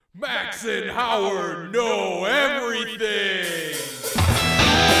Max and Howard know everything.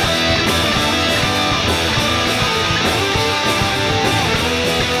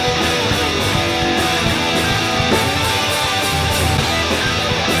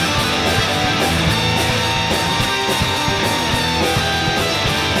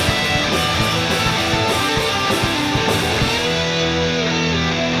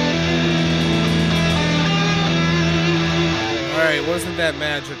 Wasn't that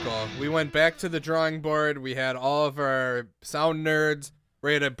magical? We went back to the drawing board. We had all of our sound nerds.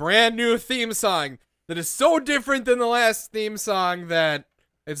 We had a brand new theme song that is so different than the last theme song that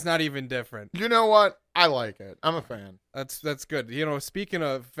it's not even different. You know what? I like it. I'm a fan. That's good. You know, speaking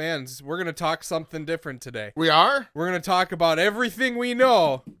of fans, we're going to talk something different today. We are? We're going to talk about everything we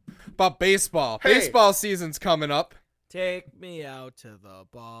know about baseball. Hey. Baseball season's coming up. Take me out to the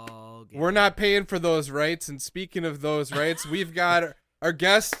ball game. We're not paying for those rights, and speaking of those rights, we've got our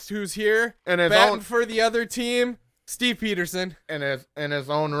guest who's here, And his batting own, for the other team, Steve Peterson. in his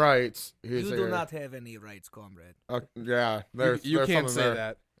own rights. He's You here. do not have any rights, comrade. Yeah, there's You there's can't something say there.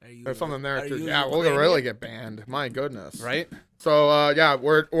 that, There's something there are too. you Yeah, we'll Ukrainian? really get banned. My goodness. right? So yeah,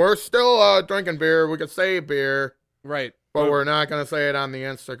 we're still drinking beer. We could say beer, Right. but we're not gonna say it on the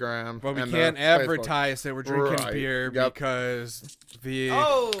Instagram. But we and can't the Facebook. advertise that we're drinking Right. beer Yep. because the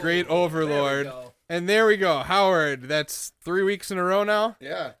Oh, great there we overlord. go. And there we go, Howard. That's 3 weeks in a row now.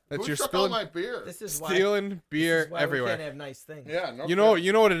 Yeah, That's who your took spilling- all my beer. This is why. Stealing beer this is why We everywhere. can't have nice things. Yeah, no You know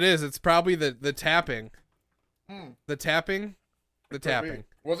kidding. what it is? It's probably the tapping. Hmm. The tapping. The tapping.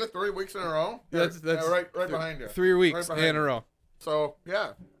 Was it 3 weeks in a row? That's yeah, right behind you. 3 weeks Right behind in a you. row. So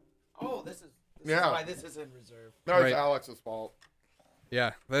yeah, Oh, this is Yeah. why this is in reserve. that was Right. Alex's fault.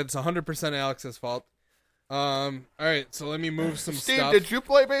 Yeah, that's 100% Alex's fault. All right, so let me move some Steve, stuff. did you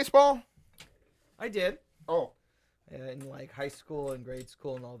play baseball? I did Oh, in like high school and grade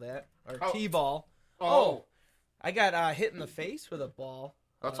school and all that, or Oh. t-ball. oh, I got hit in the face with a ball,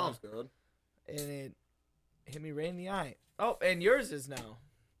 that sounds good. and it hit me right in the eye. Oh, and yours is now.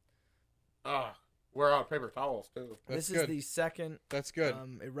 We're out of paper towels too. That's this good. is the second That's good.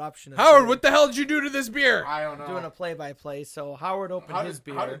 eruption. Of Howard, beer. what the hell did you do to this beer? I don't know. Doing a play-by-play. So Howard opened how his did,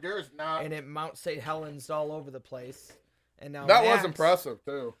 beer, how did yours not? and it Mount St. Helens all over the place. And now That was Max, impressive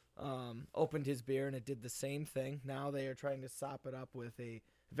too. Opened his beer, and it did the same thing. Now they are trying to sop it up with a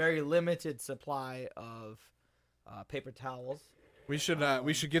very limited supply of paper towels. We should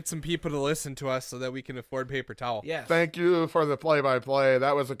get some people to listen to us so that we can afford paper towel. Yes. Thank you for the play-by-play.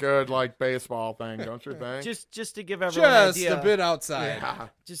 That was a good baseball thing, don't you think? Just to give everyone an Just idea. a bit outside. yeah.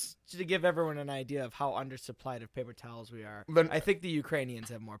 Just to give everyone an idea of how undersupplied of paper towels we are. Then- I think the Ukrainians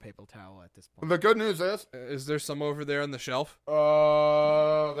have more paper towel at this point. The good news is, Is there some over there on the shelf?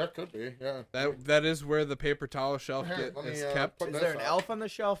 there could be, yeah. That is where the paper towel shelf Here, let me, is kept. put Is this there an up. elf on the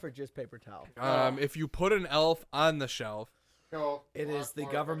shelf or just paper towel? If you put an elf on the shelf, It is the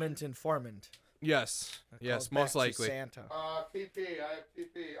government informant. yes, Calls back most to likely. Santa. TP, I have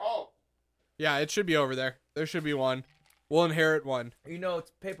TP. Oh, Yeah, it should be over there. There should be one. We'll inherit one. You know,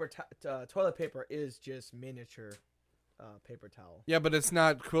 it's toilet paper is just miniature paper towel. Yeah, but it's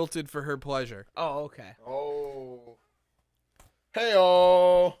not quilted for her pleasure. Oh, okay. oh.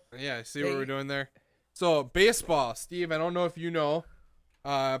 Hey-oh. Yeah, see what Hey. we're doing there? So, baseball. Steve, I don't know if you know.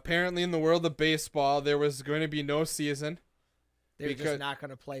 Apparently in the world of baseball, there was going to be no season They're Because- just not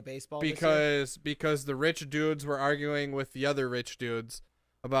going to play baseball this year? because the rich dudes were arguing with the other rich dudes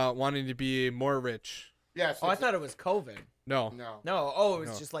about wanting to be more rich. Yes. Oh, I thought it was COVID. No. No. No, oh, it was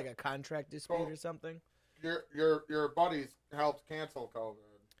No. just like a contract dispute Oh. or something. Your buddies helped cancel COVID.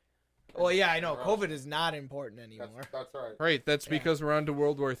 Well, yeah, I know. Right. COVID is not important anymore. That's right. Right, that's Yeah. because we're on to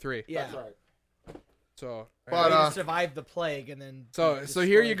World War III. Yeah. That's right. So, But, They uh, survived the plague and then. so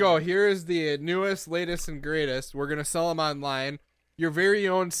here you go. destroyed Here is the newest, latest, and greatest. We're gonna sell them online. Your very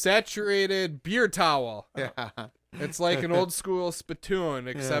own saturated beer towel. Yeah. It's like an old school spittoon,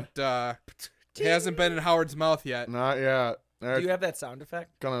 except it hasn't been in Howard's mouth yet. Not yet. them. They're Do you have that sound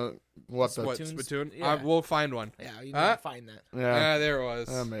effect? gonna what the What Spittoons? spittoon? Yeah. We'll find one. Yeah, you need Huh? to find that. yeah. There it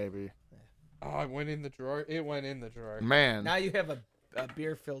was. Maybe. Oh, it went in the drawer. It went in the drawer. Man. Now you have a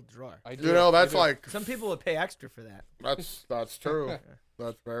beer-filled drawer. I do. You know, I that's do. like Some people would pay extra for that. that's true.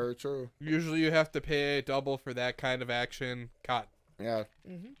 That's very true. Usually you have to pay double for that kind of action. Cotton. Yeah.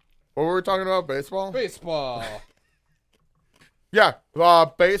 Mhm. What were we talking about? Baseball? Baseball. Yeah.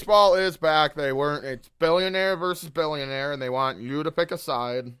 Baseball is back. It's billionaire versus billionaire, and they want you to pick a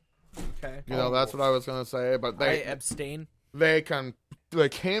side. Okay. You know, that's what I was gonna say. But I they abstain. they came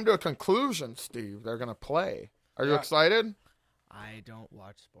to a conclusion, Steve. They're gonna play. Are you Yeah. excited? I don't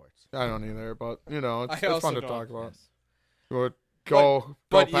watch sports. I don't either, but you know, it's I fun also to don't. talk about. Yes. What Go,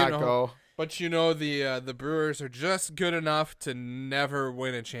 but you Pack, know- go. But the Brewers are just good enough to never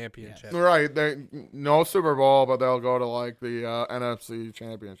win a championship. Right, they no Super Bowl, but they'll go to like the NFC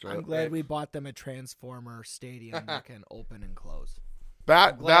Championship. I'm glad we bought them a Transformer Stadium that can open and close.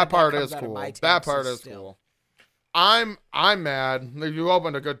 That glad that part comes is out of cool. my That part taxes is still. cool. I'm mad. You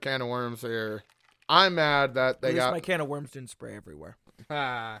opened a good can of worms here. I'm mad that At they least got. my can of worms didn't spray everywhere.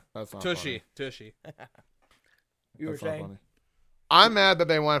 Ah, That's not tushy, funny. tushy. You were That's not saying? funny. I'm mad that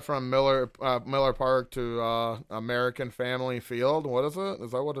they went from Miller Park to American Family Field. What is it?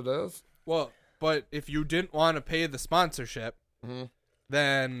 Is that what it is? Well, but if you didn't want to pay the sponsorship, Mhm.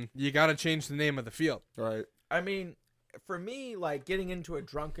 then you got to change the name of the field. Right. I mean, for me, like getting into a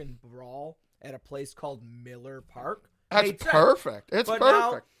drunken brawl at a place called Miller Park. That's made sense. perfect. It's But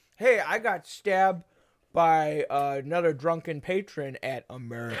perfect. now, hey, I got stabbed by another drunken patron at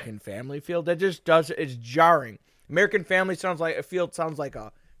American Family Field. That just it's jarring. American Family sounds like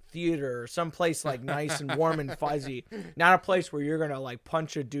a theater or someplace like nice and warm and fuzzy, not a place where you're gonna like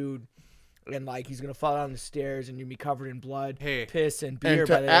punch a dude and like he's gonna fall down the stairs and you'll be covered in blood, Hey. piss, and beer And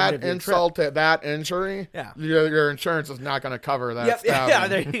by to the end add of your insult to that injury, Yeah. your insurance is not going to cover that. trip. Yep, yeah,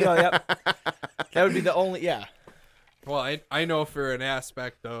 there stabbing. you go. Yep, that would be the only. Yeah, Well, I know for an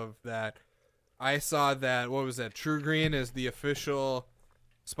aspect of that, I saw that, what was that, True Green is the official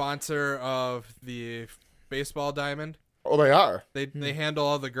sponsor of the baseball diamond. Oh, they are. They handle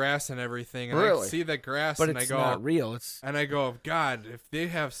all the grass and everything, and I Really? see the grass, but and it's I go, not real. It's God, if they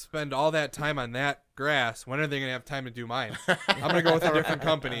have spend all that time on that grass, when are they gonna have time to do mine? I'm gonna go with a different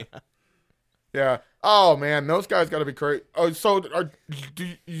company. Yeah. Oh man, those guys got to be crazy. Oh, so do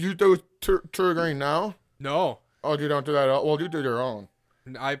you do True Green now? No, Oh, you don't do that. Well, you do your own.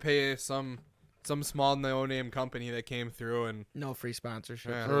 I pay some small no-name company that came through and no free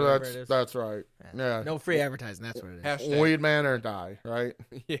sponsorship. Yeah. or Oh, whatever it is. that's right. Yeah. No free advertising. That's what it is. hashtag. Weed man or die, right?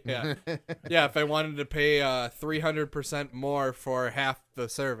 Yeah, yeah. If I wanted to pay 300% more for half the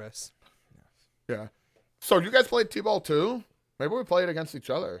service, Yeah. So you guys played T-ball too? Maybe we played against each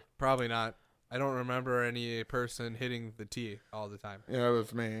other. probably not. I don't remember any person hitting the tee all the time. Yeah, it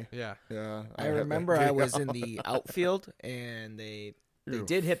was me. Yeah. Yeah. I hit the remember tee. I was in the outfield and they You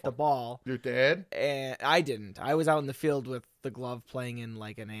did hit the ball You did? and I didn't. I was out in the field with the glove playing in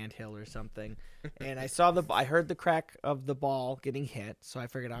like an anthill or something. And I heard the crack of the ball getting hit, so I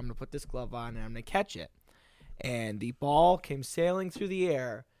figured I'm going to put this glove on and I'm going to catch it. And the ball came sailing through the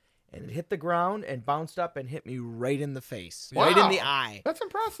air and it hit the ground and bounced up and hit me right in the face, right in the Wow. eye. That's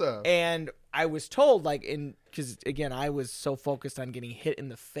impressive. And I was told, like, because again, I was so focused on getting hit in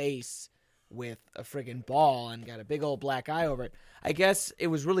the face with a friggin' ball and got a big old black eye over it. I guess it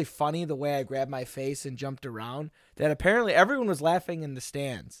was really funny the way I grabbed my face and jumped around that apparently everyone was laughing in the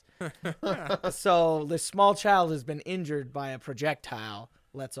stands. So this small child has been injured by a projectile.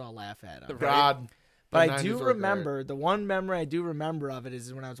 Let's all laugh at him. God. But The I 90s do were remember, the one memory I do remember of it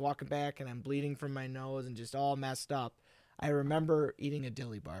is when I was walking back and I'm bleeding from my nose and just all messed up. I remember eating a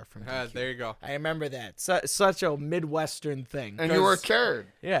dilly bar from DQ. There you go. I remember that. Such a Midwestern thing. And you were Because- cared.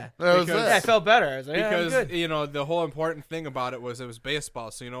 Yeah. That was Because- Yeah, I it. felt better. I was like, yeah, I'm Because good. the whole important thing about it was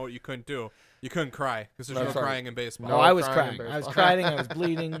baseball. So you know what you couldn't do? You couldn't cry because there's That's no right. crying in baseball. No, No I was crying in crying. I was baseball. crying. I was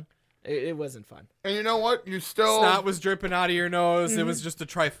bleeding. It wasn't fun. And you know what? You still. Snot was dripping out of your nose. It was just a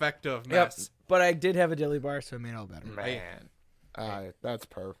trifecta of Yep. mess. But I did have a dilly bar, so it made it all better. Man. That's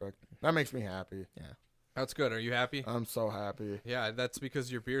perfect. That makes me happy. That's good. Are you happy? I'm so happy. Yeah, that's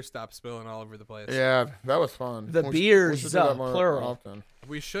because your beer stopped spilling all over the place. Yeah, that was fun. The We should- beers, we should do that more plural. often.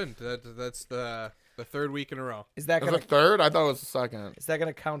 We shouldn't. That's the third week in a row. Is that Is gonna it third? I thought it was the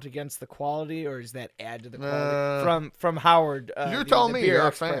second. count against the quality, or does that add to the Uh, quality? From Howard. You the- tell the me. beer You're a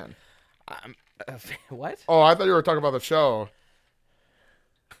expert. fan. What? Oh, I thought you were talking about the show.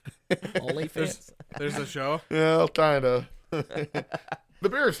 OnlyFans. There's a show. Yeah, kind of. The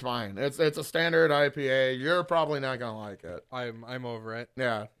beer's fine. It's a standard IPA. You're probably not gonna like it. I'm over it.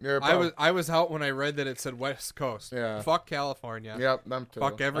 Yeah, you're. I was out when I read that it said West Coast. Yeah. Fuck California. Yep, them too.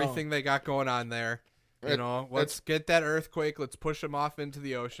 Fuck everything they got going on there. You It- know, let's get that earthquake. Let's push them off into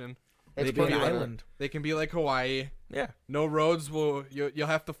the ocean. It's Big pretty bad. island. They can be like Hawaii. Yeah. No roads will. You'll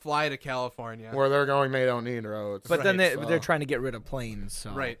have to fly to California. Where they're going, they don't need roads. But then Right, they're trying to get rid of planes,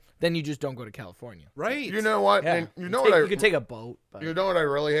 so Right. then you just don't go to California. Right. You know what? Yeah. And you know what? You could take a boat, but You know what I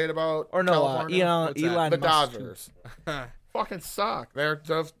really hate about or no, California? What's that? Elon The Musk. Dodgers. Fucking suck. They're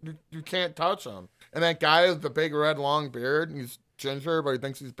just you can't touch them. And that guy with the big red long beard, he's ginger, but he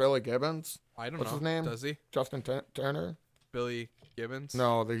thinks he's Billy Gibbons. I don't What's know. his name? Does he? Justin Turner? Billy Gibbons?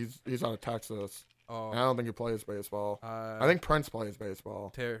 No, he's out of Texas. I Oh. don't think he plays baseball. I I think Prince plays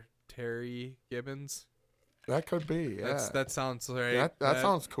baseball. Terry Gibbons. That could be. Yeah. That sounds right. That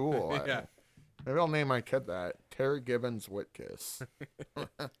sounds cool. Yeah. Maybe I'll name my kid that. Terry Gibbons Whitkiss.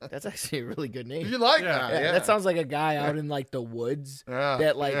 That's actually a really good name. You like Yeah. that? Yeah, that sounds like a guy out in like the woods Yeah.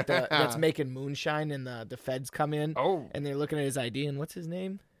 that like Yeah. that's making moonshine, and the feds come in Oh, and they're looking at his ID and what's his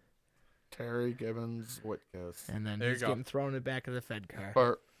name, Terry Gibbons Whitkiss. and then There you he's go. getting thrown in the back of the Fed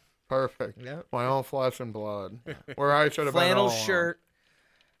car. Perfect. Yep. My own flesh and blood. Where I should have been. Flannel all along. shirt.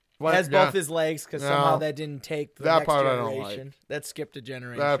 What- Has yeah, both his legs because No. somehow that didn't take the That next part I don't generation. like. That skipped a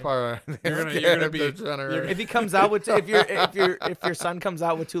generation. That part. You're gonna be- If he comes out with if your son comes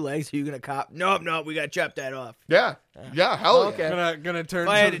out with 2 legs, are you gonna cop? No, we gotta chop that off. Yeah. Yeah. Hell Okay. yeah. Gonna turn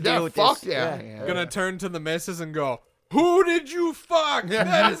I had to to the, deal Yeah. with Fuck this. yeah. Yeah. man. gonna turn to the missus and go, "Who did you fuck?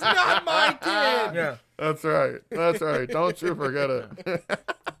 That is not my kid." Yeah. That's right. That's right. Don't you forget it.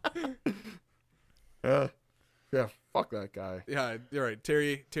 Yeah. Yeah. Fuck that guy. Yeah, you're right.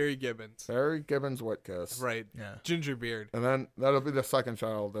 Terry Gibbons. Terry Gibbons Whitkiss. Right. Yeah. Ginger beard. And then that'll be the second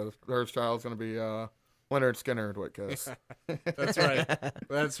child. The third child's gonna be Leonard Skinner Whitkiss. That's right.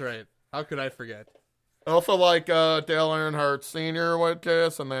 That's right. How could I forget? Also like Dale Earnhardt Sr.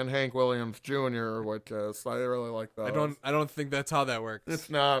 Whitkiss and then Hank Williams Jr. Whitkiss. I really like those. I don't think that's how that works. It's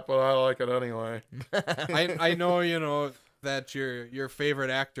not, but I like it anyway. I know that your favorite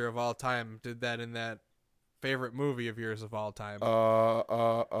actor of all time did that in that favorite movie of yours of all time.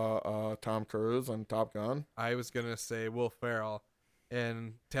 Tom Cruise and Top Gun. I was gonna say Will Ferrell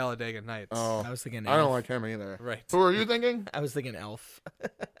in Talladega Nights. Oh, I was thinking. I don't Elf. like him either. Right. Who are you thinking? I was thinking Elf.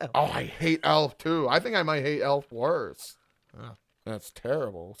 Oh, I hate Elf too. I think I might hate Elf worse. Oh. That's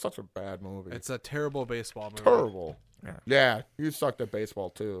terrible. Such a bad movie. It's a terrible baseball movie. terrible. Yeah. Yeah, you sucked at baseball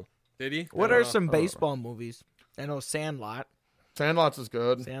too. Did he? What I are don't know. some baseball movies? I know Sandlot. Sandlots is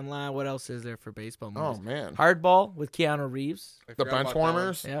good. Sandlot. What else is there for baseball Oh movies? man, Hardball with Keanu Reeves. I the forgot about that one.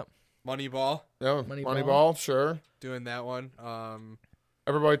 Benchwarmers. Yep. Moneyball, Yeah, Moneyball. Moneyball. Sure. doing that one.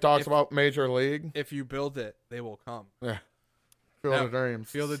 Everybody talks If- about Major League. If you build it, they will come. Yeah. Field Yeah. of Dreams.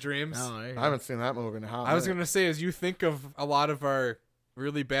 Field of Dreams. Oh, there you I go. haven't seen that movie in a hot I was minute. gonna say, as you think of a lot of our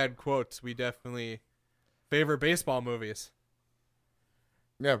really bad quotes, we definitely favor baseball movies.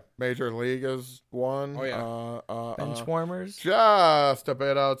 Yeah, Major League is one. Oh, yeah. Benchwarmers. Just a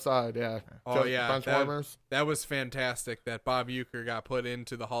bit outside, yeah. Oh, Just yeah, Benchwarmers. That was fantastic that Bob Uecker got put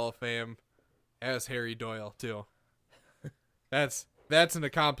into the Hall of Fame as Harry Doyle too. That's an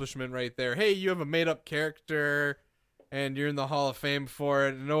accomplishment right there. Hey, you have a made up character and you're in the Hall of Fame for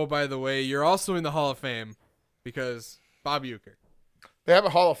it. And oh, by the way, you're also in the Hall of Fame because Bob Uecker. They have a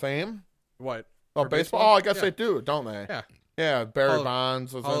Hall of Fame. What? Oh, For baseball? baseball? Oh, I guess Yeah. they do, don't they? Yeah. Yeah, Barry Hall of-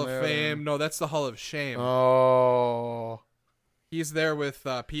 Bonds was Hall in of there. Fame. No, that's the Hall of Shame. Oh. He's there with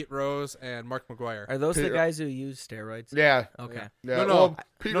Pete Rose and Mark McGuire. Are those the Peter- guys who use steroids? Yeah. Okay. Yeah. No, no. Well,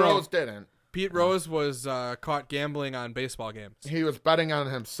 Pete No. Rose didn't. Pete Rose was caught gambling on baseball games. He was betting on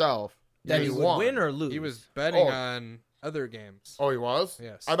himself. That and he would won. win or lose. He was betting Oh. on other games. Oh, he was?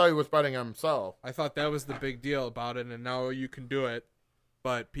 Yes. I thought he was betting on himself. I thought that was the big deal about it, and now you can do it.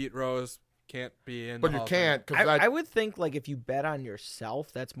 But Pete Rose can't be in. But the you Hall of Fame. can't because I would think like if you bet on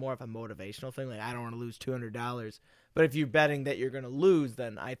yourself, that's more of a motivational thing. Like I don't want to lose $200, but if you're betting that you're going to lose,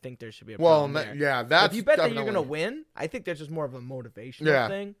 then I think there should be a well, problem there. yeah, But that's if you bet that you're definitely- going to win, I think that's just more of a motivational Yeah.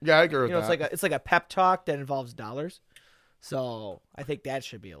 thing. Yeah, I agree with You know, that. it's like a pep talk that involves dollars. So I think that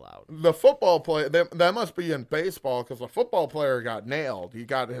should be allowed. The football player, that must be in baseball because the football player got nailed. He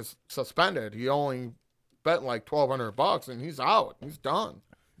got his suspended. He only bet like $1,200 and he's out. He's done.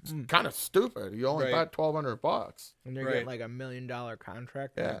 It's kind of stupid. He only Right. bet $1,200. And they're Right. getting like $1 million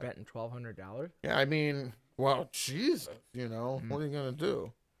contract and Yeah. they're betting $1,200. Yeah, I mean, well, Jesus, you know, what are you gonna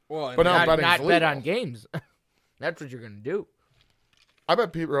do? Well, and But now Not, betting's not bet legal. on games. That's what you're going to do. I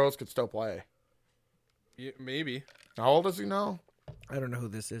bet Pete Rose could still play. maybe. How old is he now? I don't know who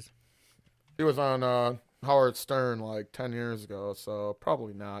this is. He was on Howard Stern like 10 years ago, so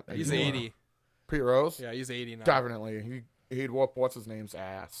probably not. He's anymore. 80. Pete Rose? Yeah, he's 80 now. Definitely. He'd whoop what's his name's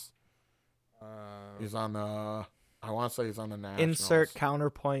ass. Uh, He's on the. I want to say he's on the Nationals. Insert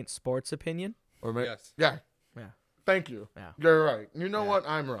counterpoint sports opinion. Or yes. Yeah. Yeah. Thank you. Yeah. You're right. You know Yeah. what?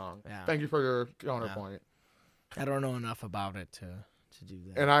 I'm wrong. Yeah. Thank you for your counterpoint. I don't know enough about it to do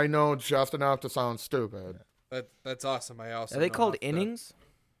that. And I know just enough to sound stupid. That's awesome. I also Are they know called enough to- innings?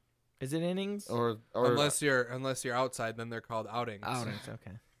 Is it innings? Or Unless you're outside, then they're called outings. Outings.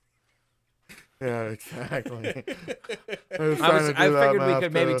 Okay. yeah, exactly. I I figured we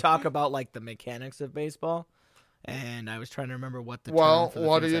could maybe talk about like the mechanics of baseball, and I was trying to remember what the Well, term for the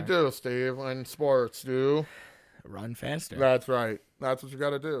what do things you are. do, Steve? In sports, Run faster. That's right. That's what you got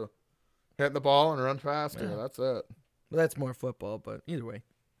to do. Hit the ball and run faster. Yeah. That's it. Well, that's more football, but either way.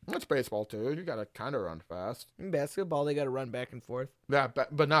 That's baseball too. You gotta kind of run fast. In basketball, they got to run back and forth. Yeah,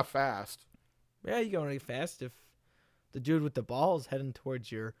 but not fast. Yeah, you go really fast. If the dude with the ball is heading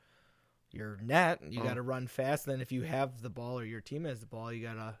towards your net, you got to run fast. Then if you have the ball or your team has the ball, you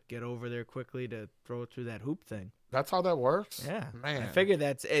got to get over there quickly to throw it through that hoop thing. That's how that works. Yeah, man. I figure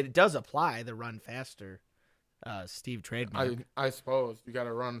it does apply the run faster. Steve trademark. I suppose you got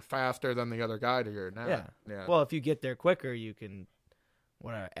to run faster than the other guy to your net. Yeah. Well, if you get there quicker, you can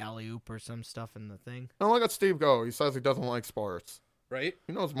alley oop or some stuff in the thing. Don't look at Steve go. He says he doesn't like sports. Right?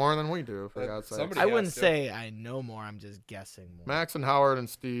 He knows more than we do, for God's sake. somebody- I has wouldn't to. say I know more. I'm just guessing more. Max and Howard and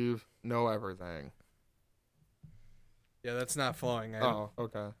Steve know everything. Yeah, that's not flowing. Oh,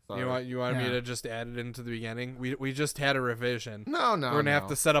 okay. Sorry. You want me Yeah. to just add it into the beginning? We just had a revision. No. We're gonna have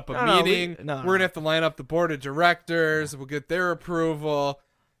to set up a No, meeting. no, We're gonna have to line up the board of directors. We'll get their approval.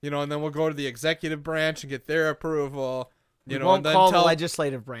 And then we'll go to the executive branch and get their approval. We And won't then call the tell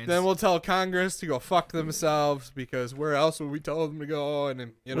legislative branch. then we'll tell Congress to go fuck themselves because where else would we tell them to go?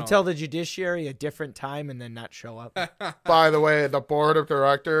 And We'll tell the judiciary a different time and then not show up. By the way, the board of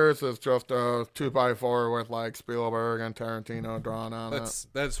directors is just a 2x4 with like Spielberg and Tarantino drawn on it.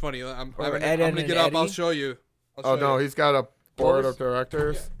 that's funny. I'm Or gonna Ed get up. and I'll Eddie. show you. Oh no, he's got a board of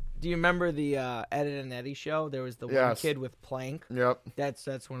directors. Do you remember the Ed and Eddie show? There was the one Yes. kid with Plank. Yep.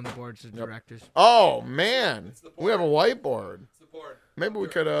 That's one of the boards of directors. Oh man, we have a whiteboard. Support. Maybe we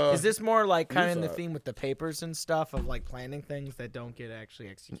could. Is this more like kind of use in the that. theme with the papers and stuff of like planning things that don't get actually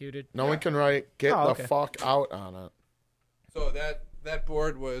executed? No one can write "get Oh, the okay. fuck out" on it. So that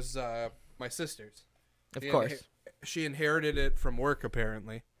board was my sister's. Of She course. She inherited it from work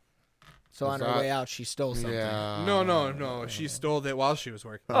apparently. So Is on her that- way out, she stole something. Yeah. No. She stole it while she was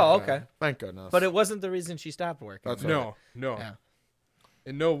working. Oh, okay. Thank goodness. But it wasn't the reason she stopped working. That's right. No. Yeah.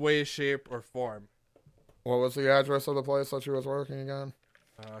 In no way, shape, or form. What was the address of the place that she was working again?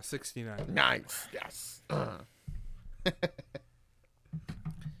 69. Nice. Yes.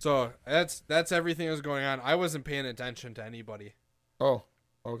 So that's everything that was going on. I wasn't paying attention to anybody Oh.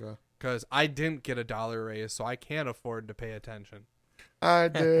 Okay. because I didn't get a dollar raise, so I can't afford to pay attention. I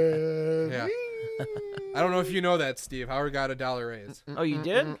did. Yeah. I don't know if you know that, Steve. Howard got a dollar raise. Oh, you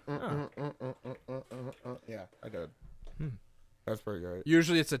did? Oh. Yeah, I did. That's pretty great.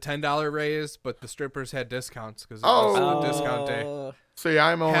 Usually it's a $10 raise, but the strippers had discounts because it Oh. was a discount day. See,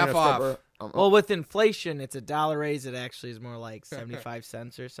 I'm only Half a off. stripper. Well, with inflation, it's a dollar raise. It actually is more like 75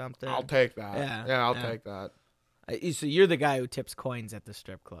 cents or something. I'll take that. Yeah, I'll yeah. take that. So you're the guy who tips coins at the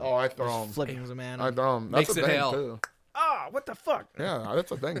strip club. Oh, I throw them. Flipping them at I him. throw them. That's Makes a it thing hell. too. Oh, what the fuck? Yeah,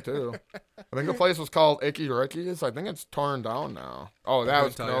 that's a thing too. I think the place was called Icky Ricky's. I think it's torn down now. Oh, that couldn't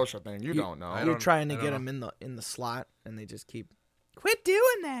was tell you. Kenosha thing. You don't know. I You're don't- trying to I get don't them in the slot, and they just keep quit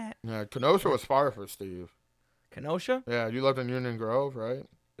doing that. Yeah, Kenosha was far for Steve. Kenosha? Yeah, you lived in Union Grove, right?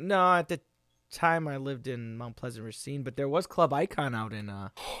 No, at the time I lived in Mount Pleasant, Racine, but there was Club Icon out in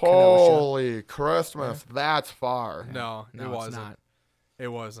Holy Christmas, that's far. No, it no, it's wasn't. not. It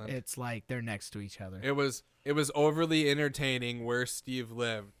wasn't. It's like they're next to each other. It was overly entertaining where Steve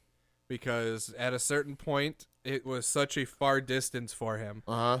lived because at a certain point it was such a far distance for him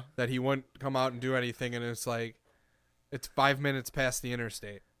Uh huh. that he wouldn't come out and do anything, and it's like it's 5 minutes past the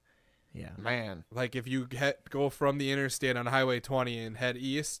interstate. Yeah, Man. Like if you go from the interstate on Highway 20 and head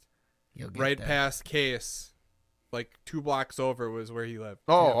east, you'll get right there. past Case, like 2 blocks over was where he lived.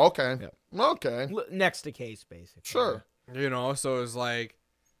 Oh, okay. Yeah. Okay. Next to Case, basically. Sure. So it was like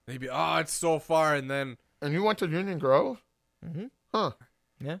maybe it's so far, and then And you went to Union Grove? Mm-hmm. Huh.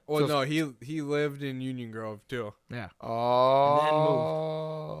 Yeah. well, So- no, he lived in Union Grove too. Yeah.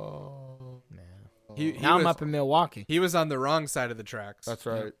 Oh. Yeah. He Now was, I'm up in Milwaukee. He was on the wrong side of the tracks. That's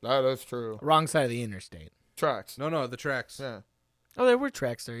right. That is true. Wrong side of the interstate. Tracks. No, the tracks. Yeah. Oh, there were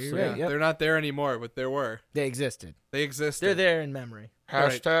tracks there. You're Yeah, right. Yep. they're not there anymore, but there were. They existed. They existed. They're there in memory.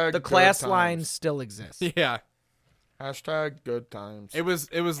 Right. Hashtag The good class times. line still exists. Yeah, Hashtag good times. it was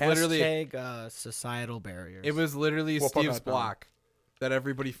literally Hashtag societal barriers. it was literally We'll put Steve's that down. block that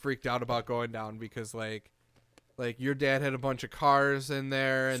everybody freaked out about going down because like your dad had a bunch of cars in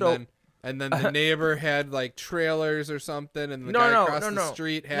there, and So- then the neighbor had like trailers or something, and the No, guy no, across no, the no.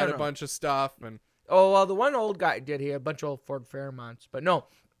 street had No, a no. bunch of stuff, and Oh, well, the one old guy did. He had a bunch of old Ford Fairmonts. But no,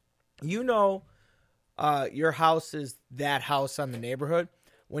 your house is that house on the neighborhood.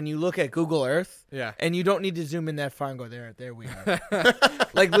 When you look at Google Earth, yeah, and you don't need to zoom in that far and go, there we are.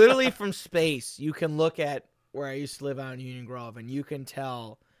 Like, literally from space, you can look at where I used to live out in Union Grove, and you can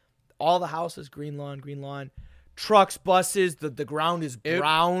tell all the houses, green lawn, trucks, buses, the ground is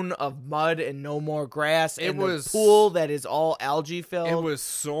brown of mud and no more grass, It and was- the pool that is all algae filled. it was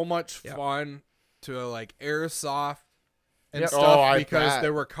so much Yep. fun to like airsoft and Yep. stuff Oh, I because bet.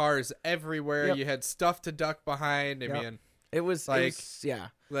 there were cars everywhere. Yep. You had stuff to duck behind. I Yep. mean, It was Like, yeah.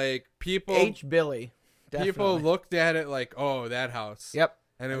 like people H. Billy. Definitely. people looked at it like, oh, that house. Yep.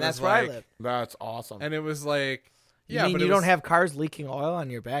 And it And was that's where like, I live. That's awesome. and it was like, You yeah, mean but you it don't was- have cars leaking oil on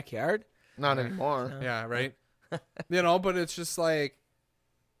your backyard? Not anymore. yeah, right. But it's just like,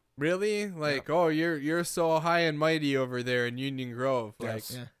 really, like, oh, you're so high and mighty over there in Union Grove, like.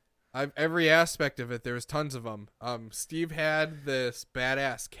 Yes. Yeah. Every aspect of it, there was tons of them. Steve had this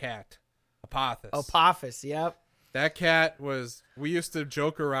badass cat, Apophis. Apophis, yep. That cat was. We used to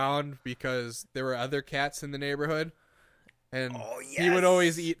joke around because there were other cats in the neighborhood, and he would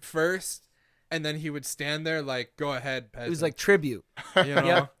always eat first, and then he would stand there like, "Go ahead, peasant." It was like tribute. you know,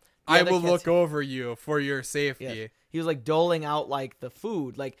 Yep. The I other will cats- look over you for your safety. Yeah. He was like doling out like the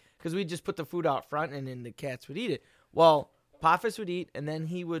food, like because we just put the food out front and then the cats would eat it. Well, Apophis would eat, and then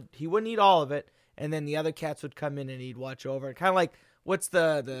he wouldn't eat all of it, and then the other cats would come in and he'd watch over it. Kind of like what's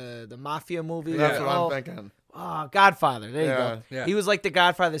the mafia movie? That's Yeah. what Oh, I'm thinking. Godfather. There you Yeah. go. Yeah. He was like the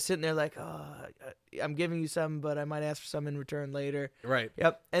Godfather sitting there like, I'm giving you some, but I might ask for some in return later. Right.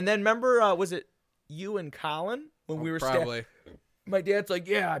 Yep. And then remember, was it you and Colin when we were Probably. My dad's like,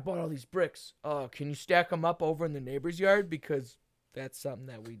 yeah, I bought all these bricks. Can you stack them up over in the neighbor's yard? Because that's something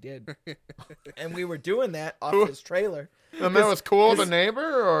that we did. And we were doing that off his trailer. And that was cool, the 'cause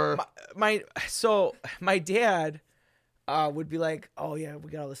neighbor, or My dad would be like, oh, yeah, we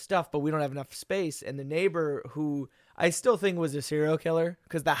got all this stuff, but we don't have enough space. And the neighbor, who I still think was a serial killer,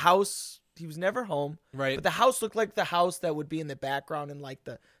 because the house, he was never home. Right. But the house looked like the house that would be in the background in like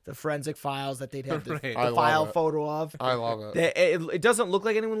the forensic files that they'd have the, Right. I the love file it. photo of. I love it. It doesn't look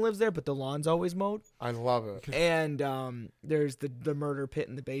like anyone lives there, but the lawn's always mowed. I love it. And there's the murder pit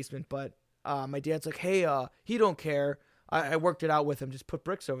in the basement. But my dad's like, hey, he don't care. I worked it out with him. Just put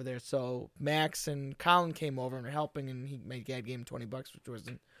bricks over there. So Max and Colin came over and were helping, and my dad gave him $20, which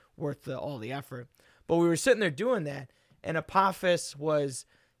wasn't worth all the effort. But we were sitting there doing that, and Apophis was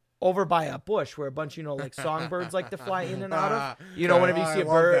over by a bush where a bunch, like songbirds like to fly in and out of. Whenever you I see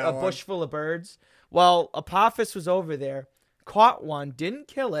love that a one. bush full of birds. Well, Apophis was over there, caught one, didn't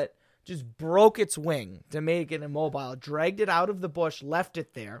kill it, just broke its wing to make it immobile, dragged it out of the bush, left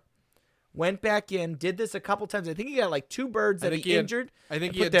it there, went back in, did this a couple times. I think he got like 2 birds that he injured. I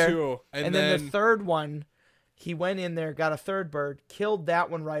think and he put had there. 2, And then the third one, he went in there, got a third bird, killed that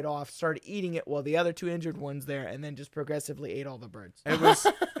one right off, started eating it while the other 2 injured ones there, and then just progressively ate all the birds. It was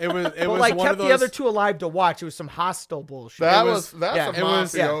But was like one kept of those. the other 2 alive to watch. It was some hostile bullshit. That was- that's yeah, a it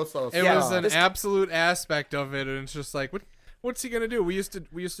was- mafioso. It Yeah. was an This- absolute aspect of it, and it's just like, what's he gonna do? We used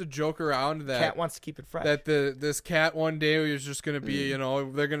to joke around that Cat wants to keep it fresh. that this cat one day was just gonna be,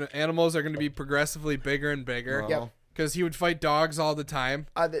 animals are gonna be progressively bigger and bigger. Wow. Yep. Because he would fight dogs all the time.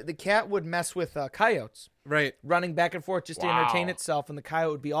 The cat would mess with coyotes, Right. running back and forth just to Wow. entertain itself, and the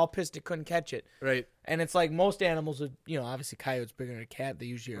coyote would be all pissed it couldn't catch it. Right. And it's like most animals would, obviously coyotes bigger than a cat. They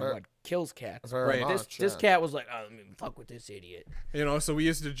usually are Right. what kills cats. Very Right. much, This yeah. cat was like, oh, let me fuck with this idiot. So we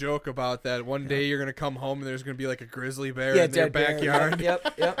used to joke about that. One day you're gonna come home and there's gonna be like a grizzly bear Yeah, in their dead bear. backyard.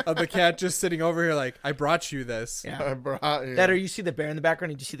 Yep. Of the cat just sitting over here like, I brought you this. Yeah. I brought you. That or you see the bear in the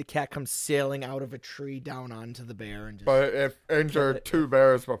background, and you see the cat come sailing out of a tree down onto the bear and just. But if injured 2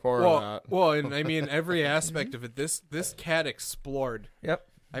 bears before that. Well, and I mean every aspect of it. This cat explored. Yep.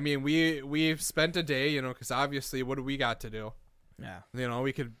 I mean, we've spent a day, because obviously, what do we got to do? Yeah.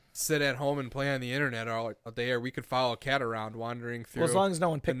 We could sit at home and play on the internet all day, or we could follow a cat around wandering through. Well, as long as no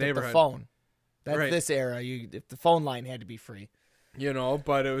one picked up the neighborhood. phone. That's Right. this era. If the phone line had to be free.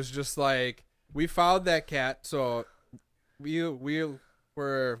 But it was just like we followed that cat. So we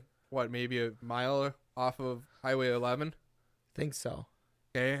were maybe a mile off of Highway 11. Think so.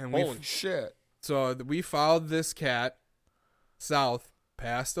 Okay, and Holy shit. we followed this cat south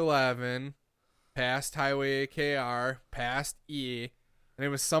past 11, past Highway KR, past E, and it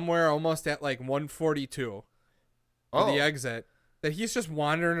was somewhere almost at like 142 for the exit that he's just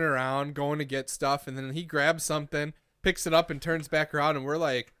wandering around going to get stuff, and then he grabs something, picks it up, and turns back around, and we're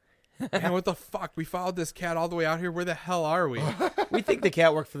like, man, what the fuck? We followed this cat all the way out here. Where the hell are we? We think the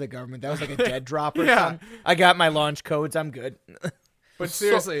cat worked for the government. That was like a dead drop or Yeah. something. I got my launch codes. I'm good. But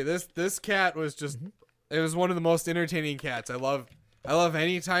seriously, this cat was just it was one of the most entertaining cats. I love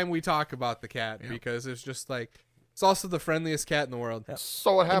any time we talk about the cat because it's just like it's also the friendliest cat in the world.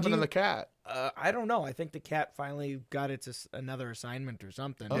 So what happened you- to the cat? I don't know. I think the cat finally got another assignment or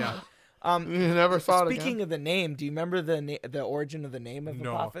something. Yeah. You never saw it again? Speaking of the name, do you remember the origin of the name of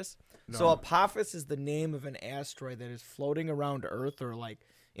No. Apophis? So Apophis is the name of an asteroid that is floating around Earth or like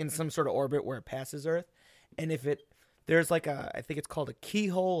in some sort of orbit where it passes Earth. And if it there's like I think it's called a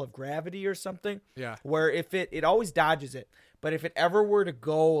keyhole of gravity or something. Yeah. Where if it always dodges it, but if it ever were to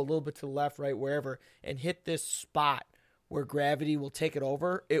go a little bit to the left, right, wherever, and hit this spot where gravity will take it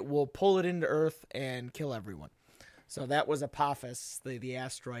over, it will pull it into Earth and kill everyone. So that was Apophis, the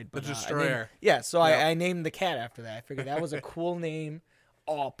asteroid. The But, destroyer. So Yep. I named the cat after that. I figured that was a cool name.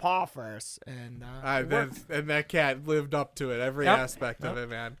 Apophis. And it worked. And that cat lived up to it, every Yep. aspect of it,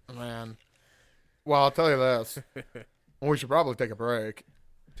 man. Man. Well, I'll tell you this. We should probably take a break.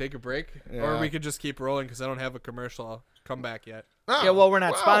 Take a break? Yeah. Or we could just keep rolling because I don't have a commercial comeback yet. Oh, Yeah, well, we're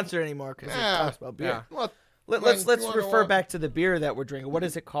not well, sponsored anymore because yeah, it talks about beer. yeah. Well, Let's you wanna refer walk- back to the beer that we're drinking. What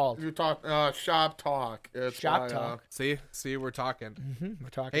is it called? You talk shop talk. It's Shop by, Talk. See, we're talking. We're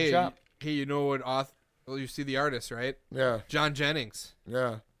talking Hey, shop. you know what? Well, you see the artist, right? Yeah. John Jennings.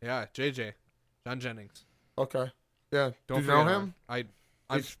 Yeah. Yeah, JJ. John Jennings. Okay. Yeah. Don't Do you know forget him? I'm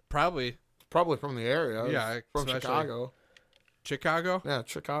He's- probably Probably from the area. Yeah, He's from especially- Chicago. Chicago. Yeah,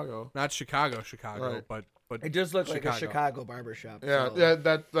 Chicago. Not Chicago, Right. but It just looked like a Chicago barbershop. Yeah, so- yeah,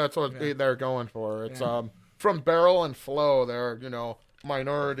 that's what Yeah. they're going for. It's Yeah. from Barrel and Flow. They're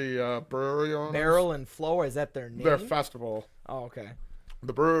minority brewery owners. Barrel and Flow, is that their name? Their festival. Oh, okay.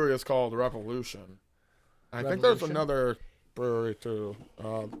 The brewery is called Revolution. I think there's Revolution? another brewery too.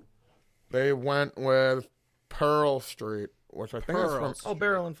 They went with Pearl Street, which I think is from. Pearls. Oh,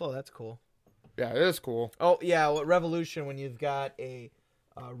 Barrel and Flow, that's cool. Yeah, it is cool. Oh, yeah, well, Revolution, when you've got a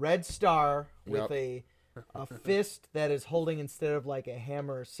red star with Yep. a fist that is holding, instead of like a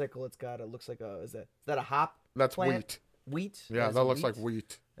hammer or sickle, it looks like is that a hop That's plant? wheat. Wheat? Yeah, is that it looks like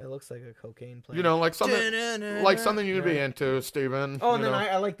wheat. It looks like a cocaine plant. You know, like something you'd be into, Steven. Oh, and you then know?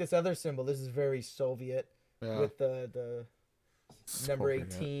 I like this other symbol. This is very Soviet Yeah. with the number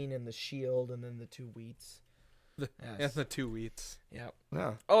Soviet. 18 and the shield and then the two wheats. and Yes. the two wheats. Yep.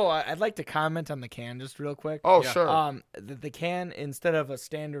 Yeah. Oh, I'd like to comment on the can just real quick. Oh, Yeah. sure. The can, instead of a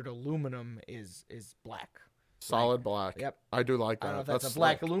standard aluminum, is black. Solid black. Yep. I do like that. I don't know if that's a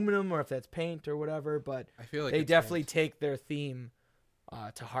black slick. aluminum or if that's paint or whatever, but I feel like they it's definitely paint. take their theme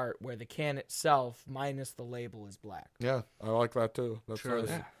to heart, where the can itself, minus the label, is black. Yeah, I like that too. That's Sure, nice.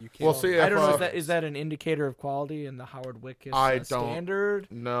 you can't. We'll see I if don't know. uh, Is that an indicator of quality in the Howard Wickus I don't- standard?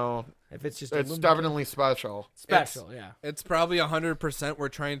 no, If it's just it's aluminum, definitely special. special, yeah, It's probably 100% we're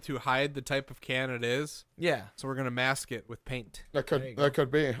trying to hide the type of can it is, yeah. so we're gonna mask it with paint. That There you could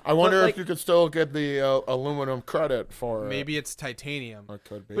be. I wonder like- if you could still get the aluminum credit for Maybe it's titanium. it. It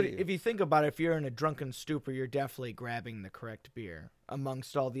could be. But if you think about it, if you're in a drunken stupor, you're definitely grabbing the correct beer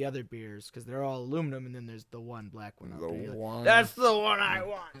amongst all the other beers because they're all aluminum, and then there's the one black one. Out The there. You're like, one- That's the one I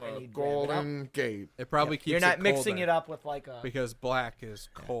want. And the you grab it up. Golden Gate. It probably keeps You're not it mixing colder it up with like a. because black is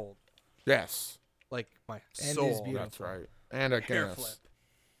cold, Yes, like my is soul. beautiful. that's right. And a Hair Guinness. flip.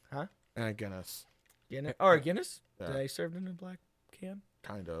 Huh? And a Guinness, Guinness? Or Guinness? Yeah. Did I serve in a black can?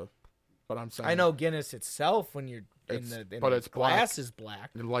 kind of. But I'm saying I know Guinness itself when you're in It's- the but the it's black. glass is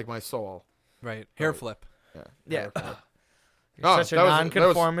black. like my soul. Right, hair Right. flip. Yeah. Yeah. Hair flip. You're Oh, such a that was- that was-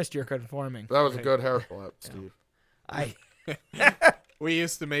 nonconformist. You're conforming. That was a good hair flip, Steve. I We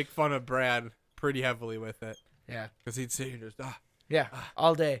used to make fun of Brad pretty heavily with it yeah because he'd say just yeah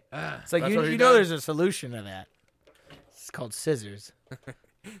all day. It's like That's you what he know does. there's a solution to that. It's called scissors.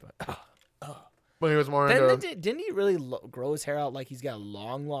 But he was more into. Didn't he really grow his hair out like he's got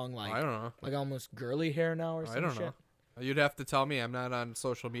long like I don't know. like almost girly hair now or I something? don't know. You'd have to tell me. I'm not on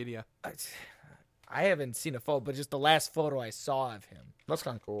social media. I haven't seen a photo, but just the last photo I saw of him. That's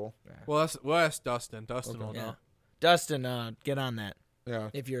kind of cool. We'll ask Dustin. Dustin Okay. will Yeah. know. Dustin, get on that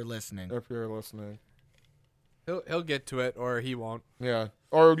Yeah, if you're listening. if you're listening. He'll get to it, or he won't. Yeah,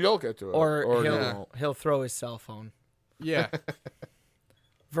 or you'll get to it, Or you he'll won't. he'll throw his cell phone. Yeah,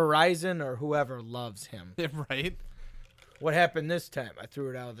 Verizon or whoever loves him. right. What happened this time? I threw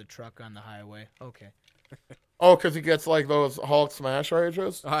it out of the truck on the highway. Okay. Oh, because he gets like those Hulk smash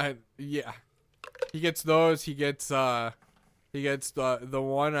rages. Yeah. He gets those. He gets the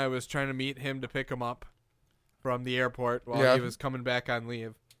one I was trying to meet him to pick him up from the airport while Yeah. he was coming back on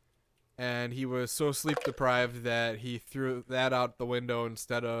leave. And he was so sleep deprived that he threw that out the window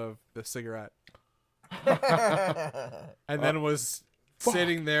instead of the cigarette. And then was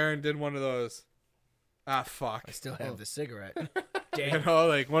sitting there and did one of those. Ah, fuck. I still have the cigarette. You Damn. know,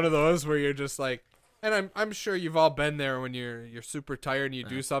 like one of those where you're just like, and I'm sure you've all been there when you're super tired and you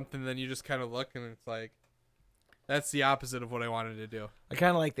do something, then you just kind of look and it's like, that's the opposite of what I wanted to do. I kind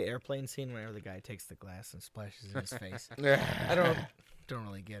of like the airplane scene whenever the guy takes the glass and splashes in his face. Yeah, I don't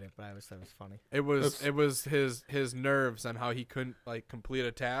really get it, but I always thought it was funny. It was his nerves on how he couldn't like complete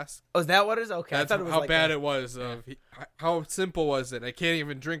a task. Oh, is that what it is? Okay. I That's thought it was how like bad it was. How simple was it? I can't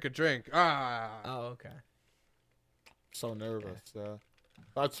even drink a drink. Ah. Oh, okay. So nervous.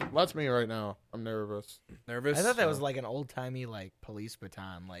 That's me right now. I'm nervous. Nervous? I thought that was like an old timey like police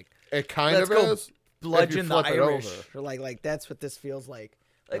baton, like It kind Let's of go is. bludgeon the flip it Irish, over. or like that's what this feels like.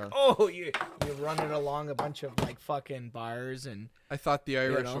 Like, Yeah. oh, you're running along a bunch of like fucking bars and I thought the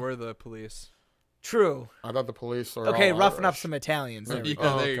Irish know? were the police. true. I thought the police were Okay, all roughing up Irish. some Italians. There we Yeah,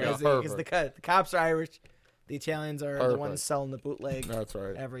 go. there you go. Because the cops are Irish, the Italians are the Perfect. ones selling the bootleg, That's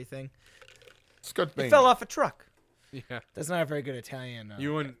right. everything. It's a good He thing. fell off a truck. Yeah. That's not a very good Italian.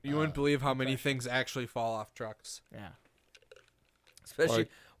 You wouldn't believe how many things actually fall off trucks. Yeah. Especially Like,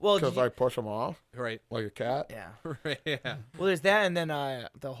 well, Because I push them off Right. like a cat. yeah. Right. Yeah. Well, there's that, and then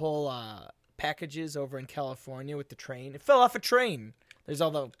the whole packages over in California with the train. It fell off a train. There's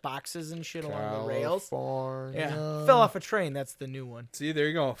all the boxes and shit along the rails. California. Yeah, fell off a train. That's the new one. See, there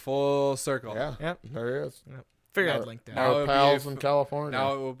you go. Full circle. Yeah. Yep. There he is. Figured Our- I'd link that. Now it Our would be pals if- in California.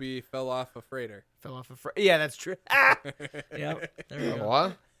 Now it will be fell off a freighter. Fell off a yeah, that's true. Ah! Yep. There we go.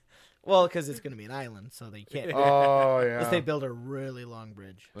 What? Well, because it's gonna be an island, so they can't. Oh Unless they yeah. build a really long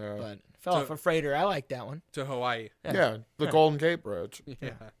bridge. Yeah. But fell So- off a freighter. I like that one. To Hawaii. Yeah, the Golden Gate Bridge. Yeah.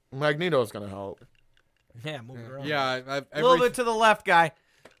 Magneto's gonna help. Yeah, move it around. Yeah. A little bit to the left, guy.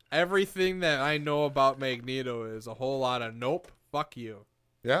 Everything that I know about Magneto is a whole lot of nope, fuck you.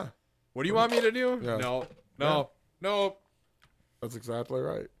 Yeah, What do you want me to do? Yeah. No. that's exactly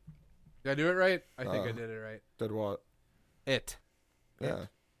right. Did I do it right? I think I did it right. Did what? It. Yeah.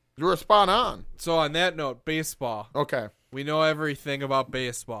 You were spot on. So on that note, baseball. Okay, We know everything about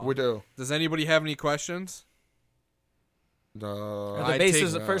baseball. we do. Does anybody have any questions? Are I the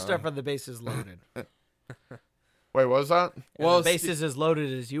bases take- first off, are the bases loaded? Wait, what was that? Well, Are the bases as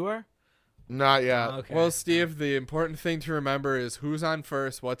loaded as you are. Not yet. Okay. Well, Steve, the important thing to remember is who's on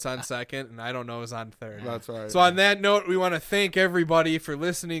first, what's on second, and I don't know who's on third. That's right. So on that note, we want to thank everybody for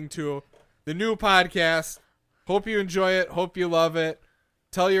listening to the new podcast. Hope you enjoy it. Hope you love it.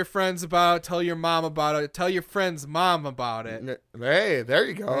 Tell your friends about it. Tell your mom about it. Tell your friend's mom about it. Hey, there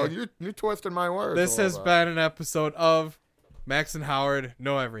you go. You twisted my words. This a has little bit. been an episode of Max and Howard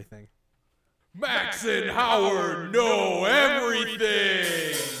Know Everything. Max and Howard Know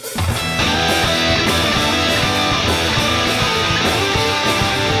Everything.